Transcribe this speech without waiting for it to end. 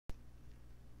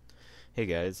Hey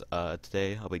guys,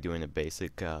 today I'll be doing a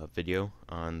basic video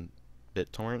on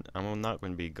BitTorrent. I'm not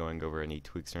going to be going over any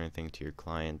tweaks or anything to your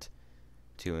client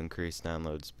to increase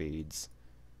download speeds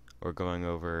or going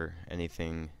over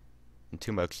anything in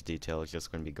too much detail. It's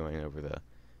just going to be going over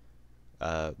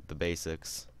the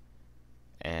basics.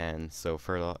 And so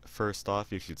first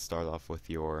off, you should start off with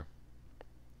your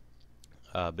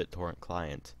BitTorrent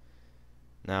client.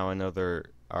 Now I know there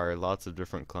are lots of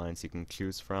different clients you can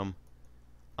choose from.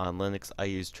 On Linux, I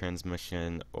use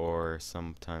Transmission, or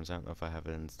sometimes, I don't know if I have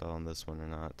it installed on this one or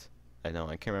not. I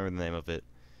can't remember the name of it,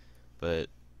 but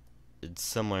it's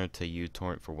similar to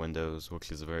uTorrent for Windows,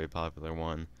 which is a very popular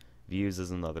one. Views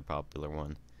is another popular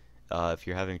one. If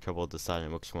you're having trouble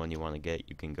deciding which one you want to get,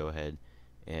 you can go ahead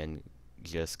and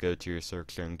just go to your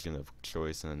search engine of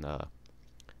choice and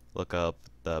look up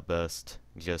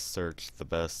just search the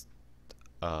best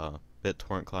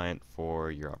BitTorrent client for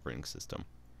your operating system.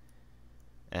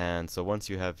 And so once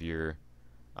you have your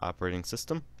operating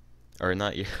system, or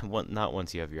not not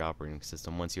once you have your operating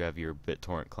system, once you have your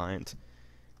BitTorrent client,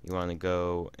 you want to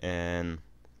go and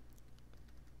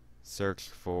search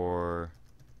for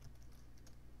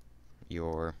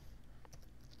your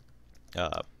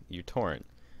torrent.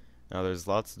 Now there's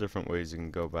lots of different ways you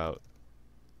can go about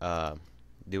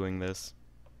doing this.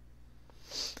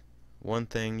 One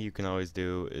thing you can always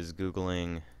do is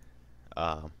Googling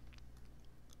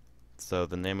so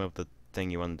the name of the thing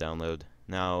you want to download.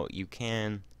 Now you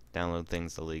can download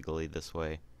things illegally this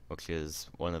way, which is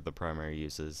one of the primary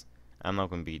uses. I'm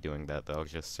not going to be doing that though. I'll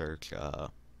just search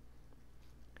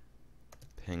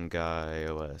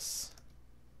PingIOS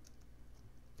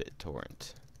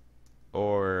BitTorrent,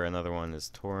 or another one is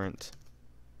torrent.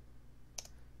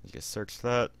 You just search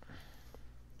that.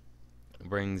 It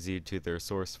brings you to their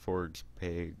SourceForge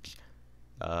page.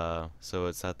 So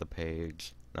it's at the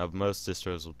page. Now most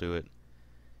distros will do it,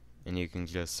 and you can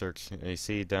just search. You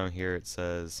see down here it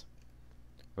says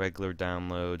regular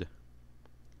download,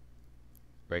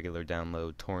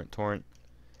 torrent. You're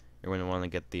going to want to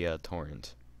get the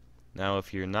torrent. Now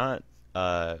if you're not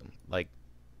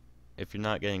if you're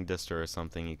not getting distro or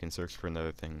something, you can search for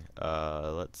another thing.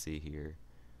 Let's see here.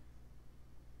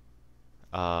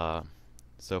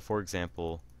 So for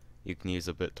example, you can use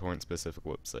a BitTorrent specific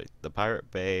website. The Pirate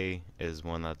Bay is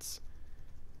one that's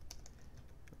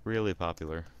really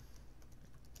popular.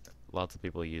 Lots of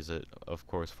people use it, of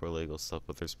course, for legal stuff,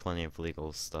 but there's plenty of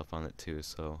legal stuff on it too,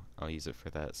 so I'll use it for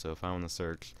that. So if I want to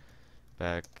search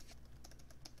backtrack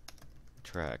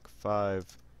 5,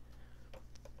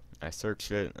 I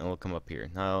search it and it'll come up here.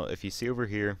 Now if you see over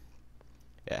here,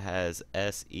 it has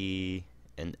SE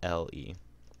and LE.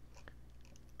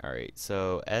 Alright,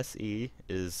 so SE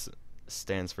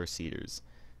stands for seeders.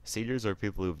 Seeders are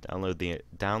people who've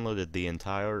downloaded the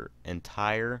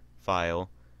entire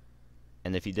file,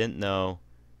 and if you didn't know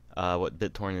what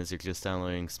BitTorrent is, you're just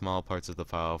downloading small parts of the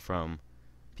file from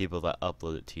people that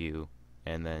upload it to you,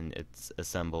 and then it's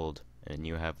assembled, and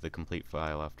you have the complete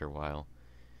file after a while.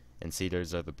 And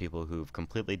seeders are the people who've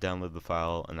completely downloaded the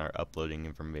file and are uploading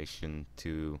information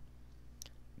to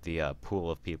the pool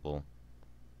of people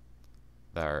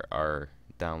that are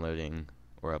downloading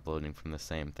or uploading from the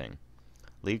same thing.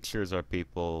 Leechers are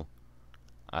people,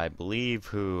 I believe,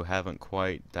 who haven't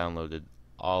quite downloaded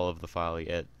all of the file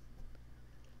yet.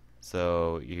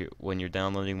 So when you're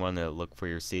downloading one, look for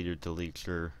your seeder to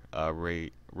leecher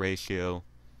ratio.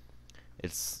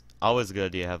 It's always a good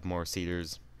idea to have more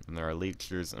seeders than there are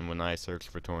leechers, and when I search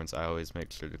for torrents, I always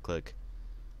make sure to click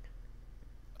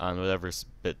on whatever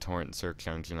BitTorrent search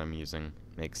engine I'm using.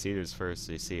 Make seeders first,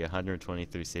 so you see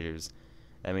 123 seeders.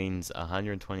 That means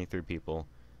 123 people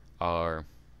are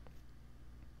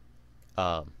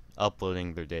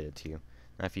uploading their data to you.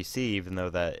 Now if you see, even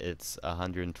though that it's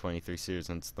 123 series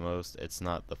and it's the most, it's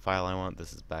not the file I want.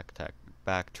 This is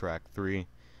backtrack 3, and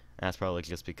that's probably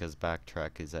just because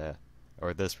backtrack is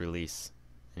or this release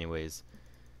anyways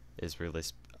is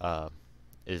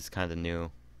kind of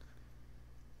new.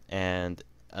 And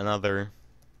another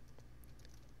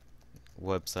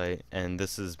website, and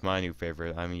this is my new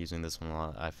favorite, I'm using this one a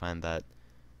lot. I find that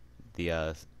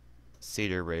the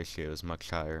seeder ratio is much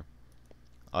higher.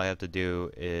 All you have to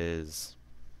do is,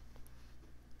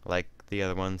 like the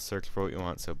other one, search for what you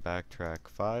want. So backtrack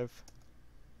 5,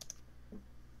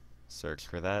 search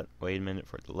for that, wait a minute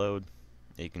for it to load.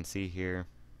 You can see here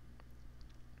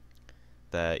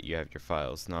that you have your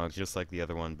files. Now just like the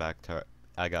other one,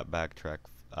 I got backtrack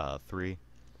 3.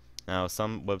 Now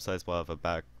some websites will have a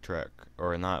backtrack,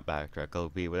 or not backtrack, it'll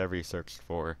be whatever you searched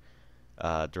for,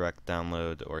 direct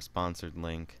download or sponsored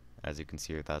link. As you can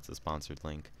see here, that's a sponsored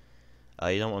link.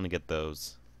 You don't want to get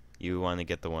those, you want to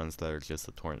get the ones that are just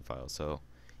the torrent file. So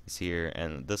you see here,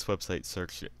 and this website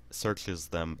searches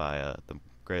them by the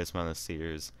greatest amount of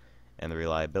seeders and the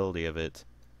reliability of it.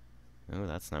 Oh,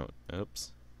 that's not,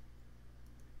 oops.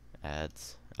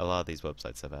 Ads. A lot of these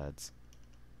websites have ads.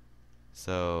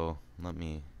 So let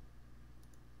me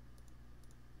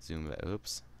zoom that.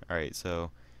 Oops. Alright,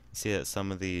 so you see that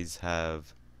some of these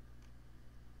have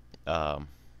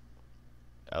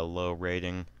a low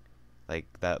rating, like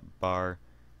that bar.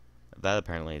 That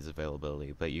apparently is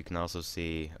availability, but you can also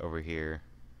see over here,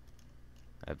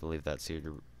 I believe that's here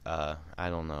to, I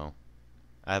don't know.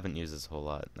 I haven't used this a whole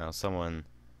lot. Now someone,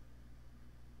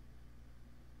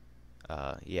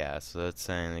 yeah, so it's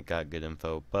saying it got good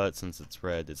info, but since it's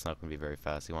red, it's not going to be very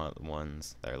fast. You want the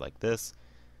ones that are like this.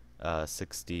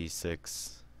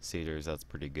 66 seeders, that's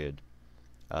pretty good.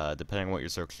 Depending on what you're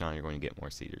searching on, you're going to get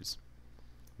more seeders.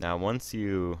 Now, once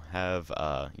you have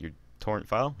your torrent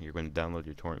file, you're going to download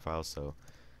your torrent file. So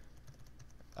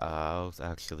I'll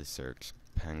actually search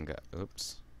Penguy.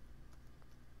 Oops,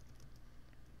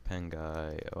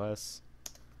 Penguy OS,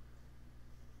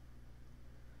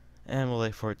 and we'll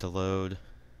wait for it to load.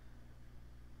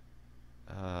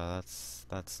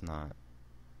 That's not.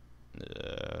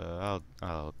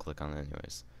 I'll click on it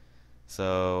anyways.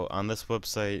 So on this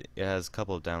website, it has a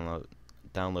couple of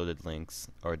downloaded links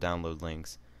or download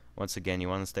links. Once again, you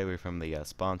want to stay away from the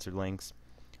sponsored links.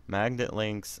 Magnet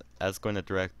links, that's going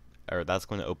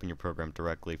to open your program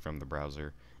directly from the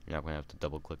browser. You're not going to have to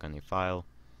double click on a file.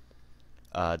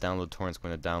 Download torrent is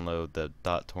going to download the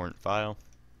 .torrent file,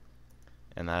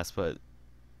 and that's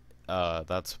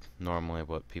normally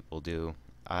what people do.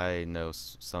 I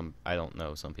don't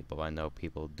know some people, but I know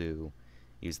people do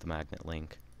use the magnet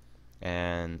link.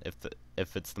 And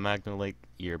if it's the magnet link,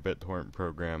 your BitTorrent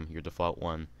program, your default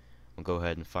one, will go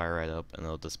ahead and fire right up, and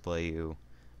it'll display you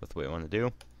with what you want to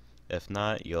do. If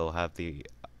not, you'll have the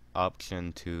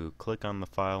option to click on the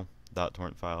file,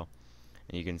 .torrent file,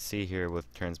 and you can see here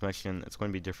with transmission, it's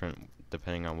going to be different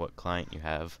depending on what client you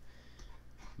have.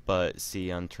 But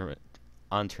see, on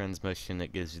transmission,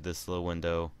 it gives you this little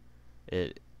window.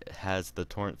 It has the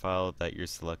torrent file that you're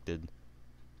selected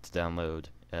to download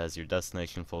as your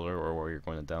destination folder, or where you're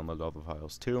going to download all the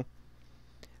files to.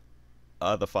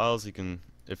 The files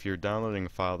if you're downloading a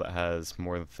file that has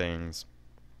more things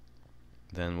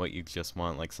than what you just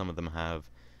want, like some of them have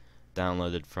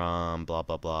downloaded from blah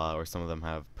blah blah, or some of them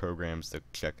have programs to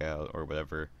check out or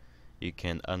whatever, you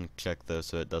can uncheck those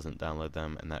so it doesn't download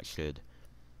them, and that should,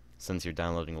 since you're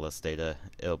downloading less data,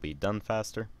 it'll be done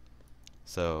faster.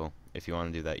 So if you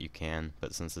want to do that, you can,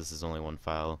 but since this is only one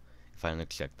file, if I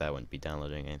uncheck that, I wouldn't be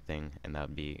downloading anything, and that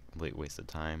would be a complete waste of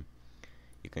time.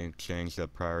 You can change the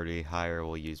priority. Higher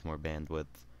will use more bandwidth,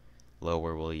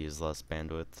 lower will use less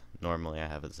bandwidth. Normally I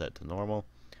have it set to normal.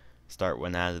 Start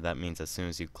when added, that means as soon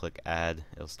as you click add,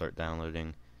 it'll start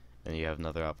downloading. Then you have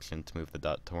another option to move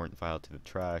the .torrent file to the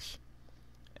trash,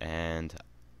 and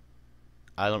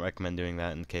I don't recommend doing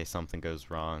that in case something goes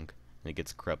wrong and it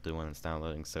gets corrupted when it's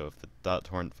downloading. So if the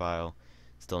 .torrent file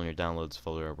is still in your downloads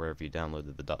folder, or wherever you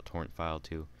downloaded the .torrent file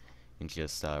to, you can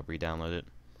just re-download it.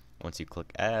 Once you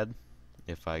click add,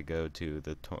 if I go to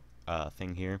the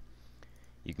thing here,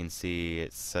 you can see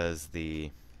it says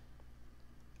the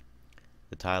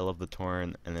title of the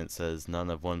torrent, and it says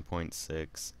none of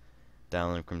 1.6,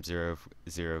 download from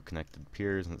 0 connected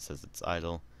peers, and it says it's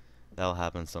idle. That'll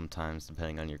happen sometimes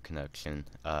depending on your connection.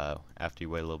 After you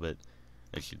wait a little bit,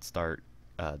 it should start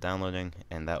downloading,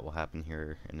 and that will happen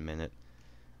here in a minute.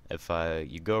 If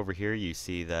you go over here, you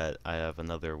see that I have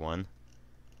another one.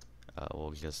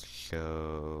 We'll just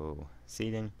show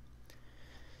seeding,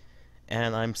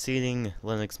 and I'm seeding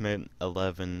Linux Mint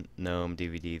 11 GNOME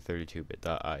DVD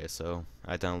 32bit.iso.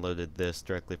 I downloaded this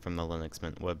directly from the Linux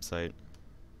Mint website,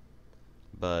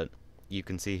 but you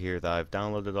can see here that I've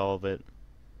downloaded all of it.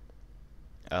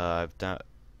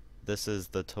 This is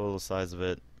the total size of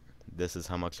it. This is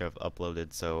how much I've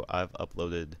uploaded. So I've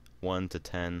uploaded 1 to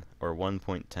 10, or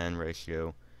 1.10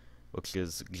 ratio, which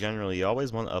is generally, you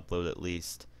always want to upload at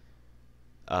least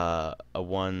a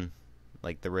 1,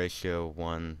 like the ratio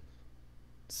 1,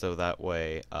 so that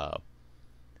way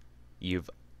you've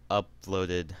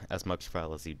uploaded as much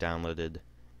file as you downloaded.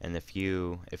 And if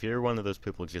you're one of those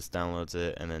people who just downloads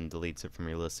it and then deletes it from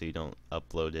your list so you don't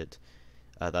upload it,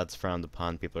 that's frowned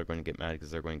upon. People are going to get mad because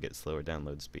they're going to get slower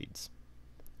download speeds.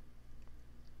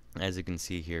 As you can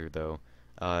see here, though,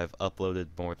 I've uploaded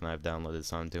more than I've downloaded,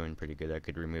 so I'm doing pretty good. I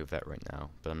could remove that right now,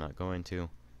 but I'm not going to,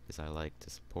 because I like to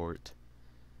support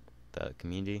the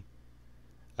community.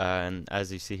 And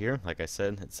as you see here, like I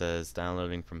said, it says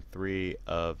downloading from 3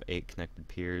 of 8 connected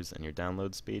peers and your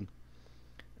download speed.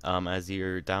 As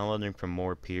you're downloading from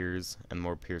more peers and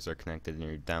more peers are connected and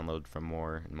you download from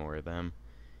more and more of them,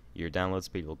 your download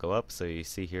speed will go up. So you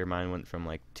see here mine went from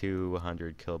like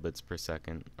 200 kilobits per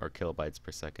second, or kilobytes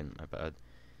per second, my bad,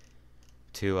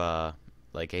 to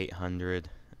like 800,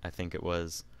 I think it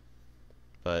was.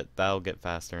 But that'll get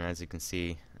faster, and as you can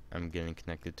see, I'm getting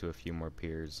connected to a few more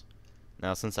peers.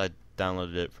 Now, since I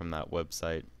downloaded it from that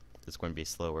website, it's going to be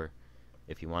slower.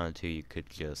 If you wanted to, you could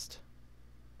just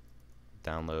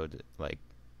download, like,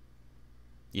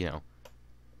 you know,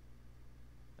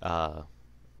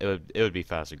 it would be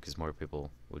faster because more people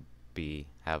would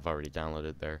have already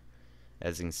downloaded there.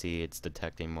 As you can see, it's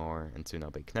detecting more, and soon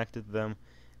I'll be connected to them,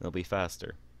 and it'll be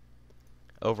faster.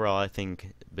 Overall, I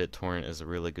think BitTorrent is a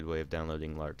really good way of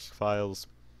downloading large files.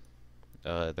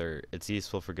 It's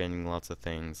useful for getting lots of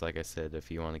things. Like I said,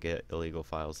 if you want to get illegal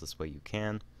files this way, you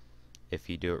can. If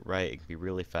you do it right, it can be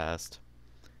really fast.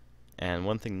 And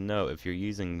one thing to note, if you're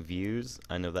using views,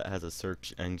 I know that has a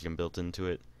search engine built into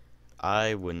it.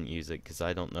 I wouldn't use it because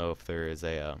I don't know if there is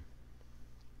a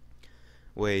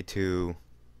way to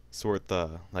sort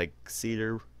the, like,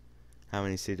 cedar, how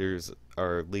many cedars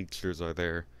or leechers are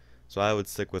there. So I would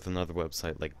stick with another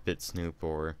website like BitSnoop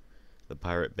or the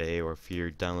Pirate Bay, or if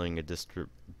you're downloading a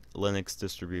Linux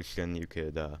distribution, you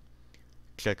could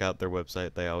check out their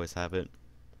website. They always have it.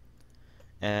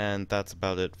 And that's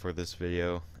about it for this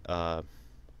video.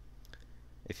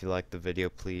 If you liked the video,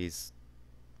 please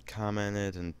comment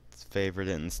it and favorite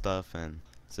it and stuff, and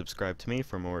subscribe to me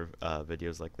for more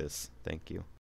videos like this. Thank you.